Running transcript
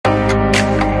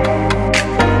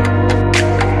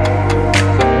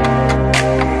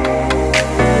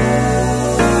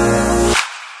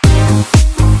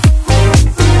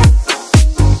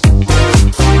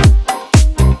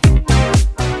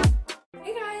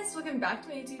welcome back to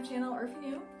my YouTube channel, or if you're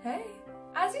new, hey!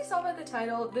 As you saw by the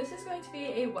title, this is going to be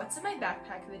a what's in my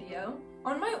backpack video.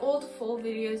 On my old full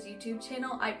videos YouTube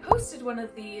channel, I posted one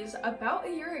of these about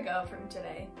a year ago from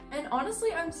today. And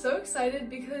honestly, I'm so excited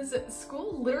because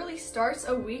school literally starts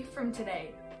a week from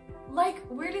today. Like,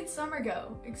 where did summer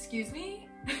go? Excuse me?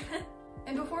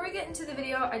 And before we get into the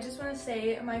video, I just want to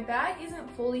say my bag isn't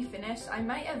fully finished. I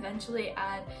might eventually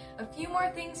add a few more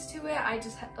things to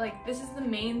it. This is the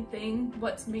main thing,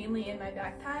 what's mainly in my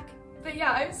backpack. But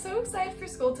yeah, I'm so excited for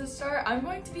school to start. I'm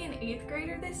going to be an 8th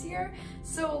grader this year,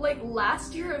 so like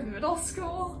last year of middle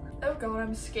school. Oh god,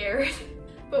 I'm scared.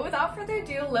 But without further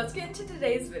ado, let's get into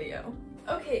today's video.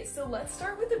 Okay, so let's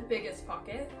start with the biggest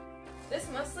pocket. This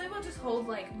mostly will just hold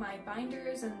like my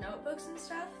binders and notebooks and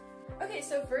stuff. Okay,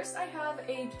 so first I have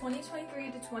a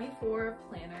 2023 to 24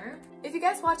 planner. If you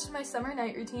guys watched my summer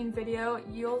night routine video,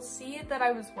 you'll see that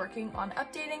I was working on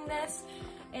updating this,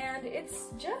 and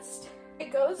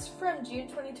it goes from June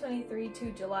 2023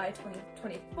 to July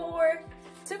 2024.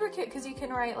 Super cute because you can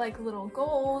write like little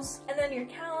goals and then your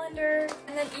calendar,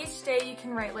 and then each day you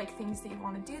can write like things that you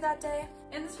want to do that day.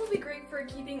 And this will be great for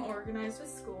keeping organized with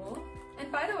school.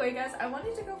 And by the way guys, I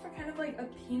wanted to go for kind of like a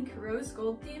pink rose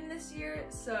gold theme this year,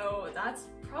 so that's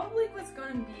probably what's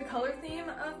going to be the color theme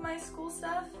of my school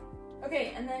stuff.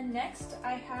 Okay, and then next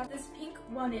I have this pink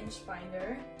 1-inch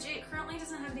binder. It currently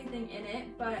doesn't have anything in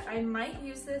it, but I might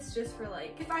use this just for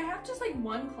like, if I have just like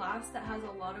one class that has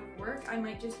a lot of work, I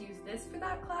might just use this for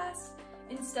that class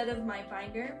instead of my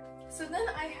binder. So then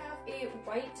I have a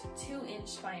white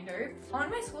 2-inch binder. On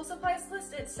my school supplies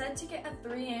list, it said to get a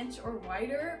 3-inch or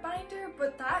wider binder,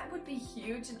 but that would be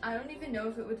huge and I don't even know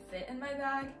if it would fit in my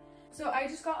bag. So I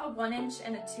just got a 1-inch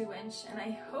and a 2-inch, and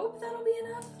I hope that'll be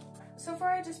enough. So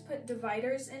far I just put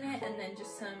dividers in it and then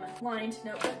just some lined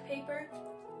notebook paper.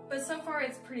 But so far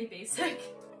it's pretty basic.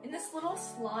 In this little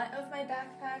slot of my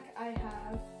backpack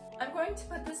I'm going to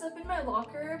put this up in my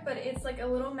locker, but it's like a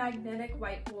little magnetic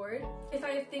whiteboard. If I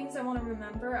have things I want to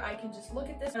remember, I can just look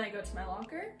at this when I go to my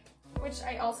locker, which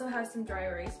I also have some dry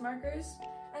erase markers.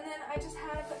 And then I just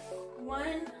have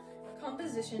one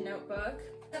composition notebook.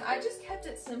 Then I just kept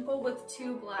it simple with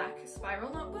 2 black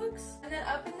spiral notebooks. And then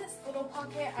up in this little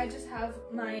pocket, I just have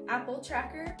my Apple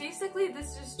tracker. Basically,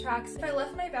 this just tracks, if I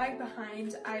left my bag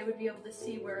behind, I would be able to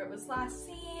see where it was last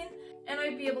seen, and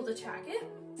I'd be able to track it.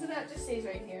 So that just stays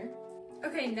right here.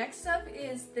 Okay, next up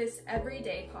is this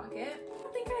everyday pocket. I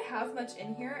don't think I have much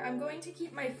in here. I'm going to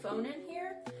keep my phone in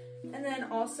here. And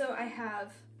then also I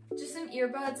have just some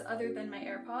earbuds other than my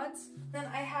AirPods. Then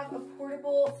I have a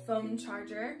portable phone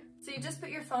charger. So you just put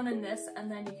your phone in this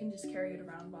and then you can just carry it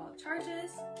around while it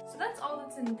charges. So that's all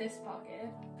that's in this pocket.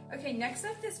 Okay, next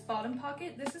up, this bottom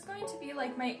pocket. This is going to be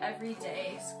like my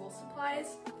everyday school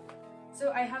supplies.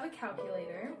 So I have a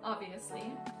calculator,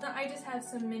 obviously. Then I just have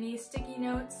some mini sticky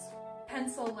notes,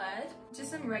 pencil lead,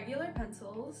 just some regular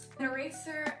pencils, an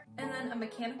eraser, and then a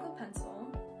mechanical pencil.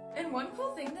 And one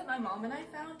cool thing that my mom and I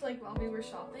found like while we were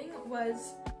shopping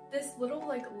was this little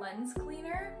like lens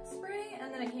cleaner spray,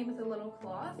 and then it came with a little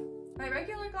cloth. My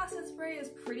regular glasses spray is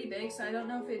pretty big, so I don't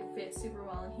know if it fits super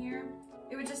well in here.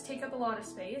 It would just take up a lot of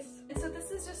space. And so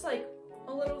this is just like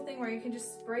a little thing where you can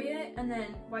just spray it and then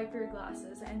wipe your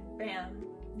glasses and bam,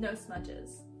 no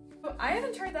smudges. So I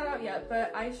haven't tried that out yet,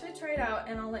 but I should try it out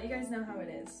and I'll let you guys know how it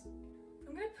is.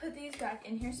 I'm gonna put these back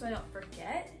in here so I don't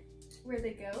forget where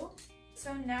they go.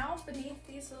 So now beneath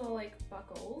these little like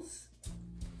buckles,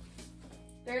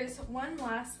 there's one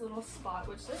last little spot,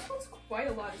 which this one's quite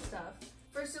a lot of stuff.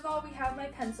 First of all, we have my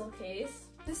pencil case.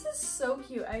 This is so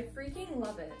cute, I freaking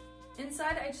love it.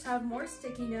 Inside I just have more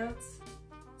sticky notes,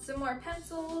 some more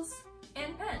pencils,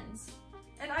 and pens.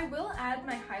 And I will add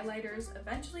my highlighters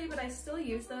eventually, but I still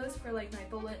use those for like my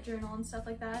bullet journal and stuff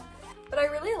like that. But I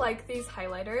really like these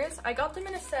highlighters. I got them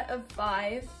in a set of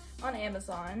 5 on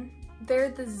Amazon. They're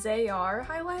the Zayar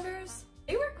highlighters.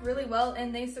 They work really well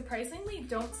and they surprisingly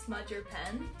don't smudge your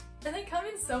pen. And they come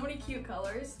in so many cute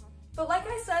colors. But like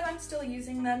I said, I'm still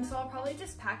using them, so I'll probably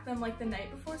just pack them like the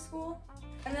night before school.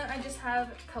 And then I just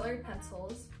have colored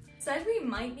pencils. Said we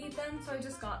might need them, so I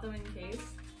just got them in case.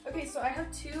 Okay, so I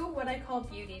have 2 what I call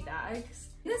beauty bags.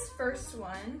 In this first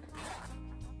one,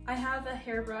 I have a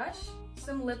hairbrush,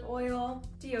 some lip oil,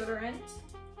 deodorant,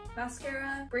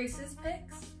 mascara, braces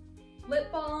picks,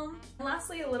 lip balm, and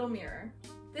lastly a little mirror.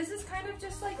 This is kind of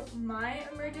just like my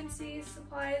emergency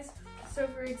supplies. So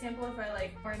for example, if I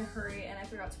like are in a hurry and I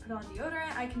forgot to put on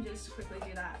deodorant, I can just quickly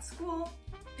do that at school,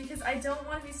 because I don't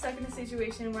want to be stuck in a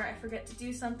situation where I forget to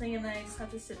do something and then I just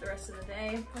have to sit the rest of the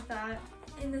day with that.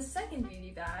 In the second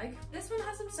beauty bag, this one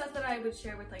has some stuff that I would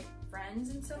share with like friends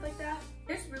and stuff like that.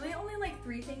 There's really only like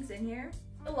 3 things in here.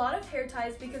 A lot of hair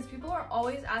ties because people are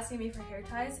always asking me for hair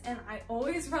ties and I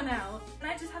always run out.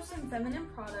 And I just have some feminine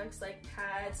products like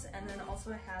pads, and then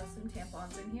also I have some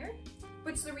tampons in here.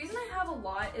 Which the reason I have a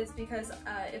lot is because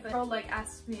if a girl like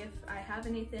asks me if I have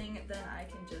anything, then I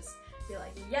can just be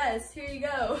like, yes, here you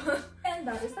go. And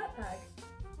that is that bag.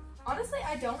 Honestly,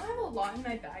 I don't have a lot in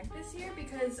my bag this year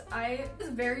because I was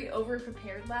very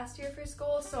over-prepared last year for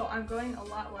school, so I'm going a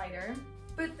lot lighter.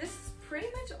 But this is pretty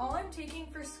much all I'm taking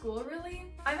for school, really.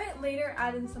 I might later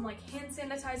add in some like hand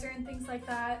sanitizer and things like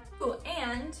that. Oh,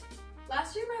 and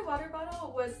last year my water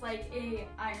bottle was like a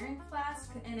iron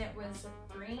flask and it was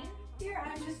green. Here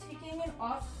I'm just taking an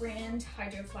off-brand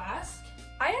hydro flask.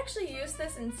 I actually used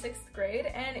this in 6th grade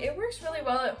and it works really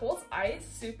well. It holds ice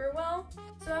super well.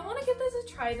 So I want to give this a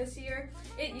try this year.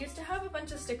 It used to have a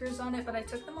bunch of stickers on it, but I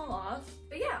took them all off.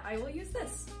 But yeah, I will use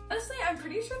this. Honestly, I'm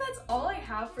pretty sure that's all I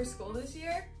have for school this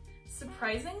year,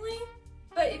 surprisingly.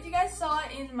 But if you guys saw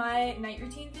in my night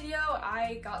routine video,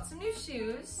 I got some new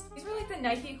shoes. These were like the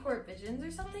Nike Court Visions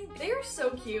or something. They are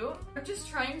so cute. I'm just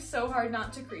trying so hard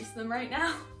not to crease them right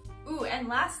now. Ooh, and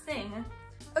last thing.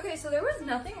 Okay, so there was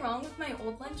nothing wrong with my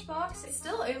old lunchbox. It's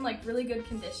still in like really good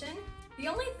condition. The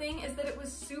only thing is that it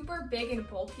was super big and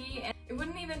bulky and it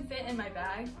wouldn't even fit in my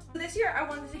bag. This year I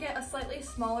wanted to get a slightly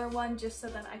smaller one just so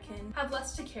that I can have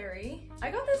less to carry.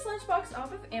 I got this lunchbox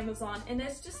off of Amazon and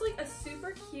it's just like a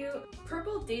super cute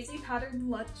purple daisy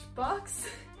patterned lunchbox.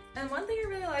 And one thing I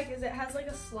really like is it has like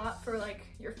a slot for like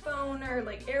your phone or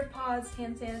like AirPods,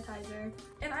 hand sanitizer.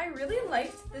 And I really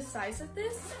liked the size of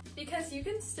this because you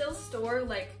can still store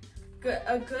like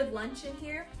a good lunch in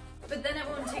here, but then it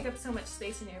won't take up so much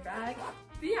space in your bag.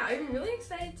 But yeah, I'm really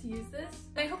excited to use this.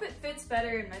 I hope it fits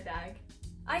better in my bag.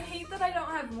 I hate that I don't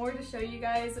have more to show you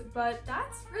guys, but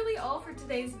that's really all for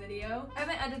today's video. I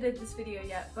haven't edited this video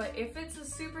yet, but if it's a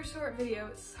super short video,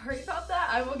 sorry about that.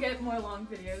 I will get more long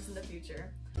videos in the future.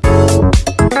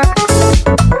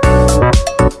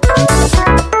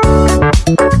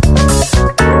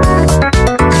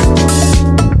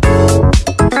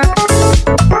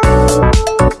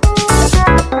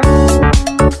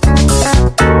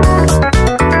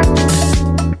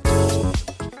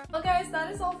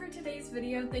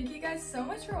 Thank you guys so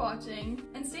much for watching,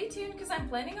 and stay tuned because I'm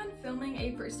planning on filming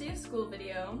a first day of school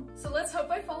video, so let's hope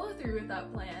I follow through with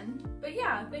that plan. But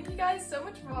yeah, thank you guys so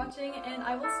much for watching, and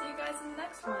I will see you guys in the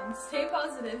next one. Stay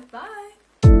positive, bye!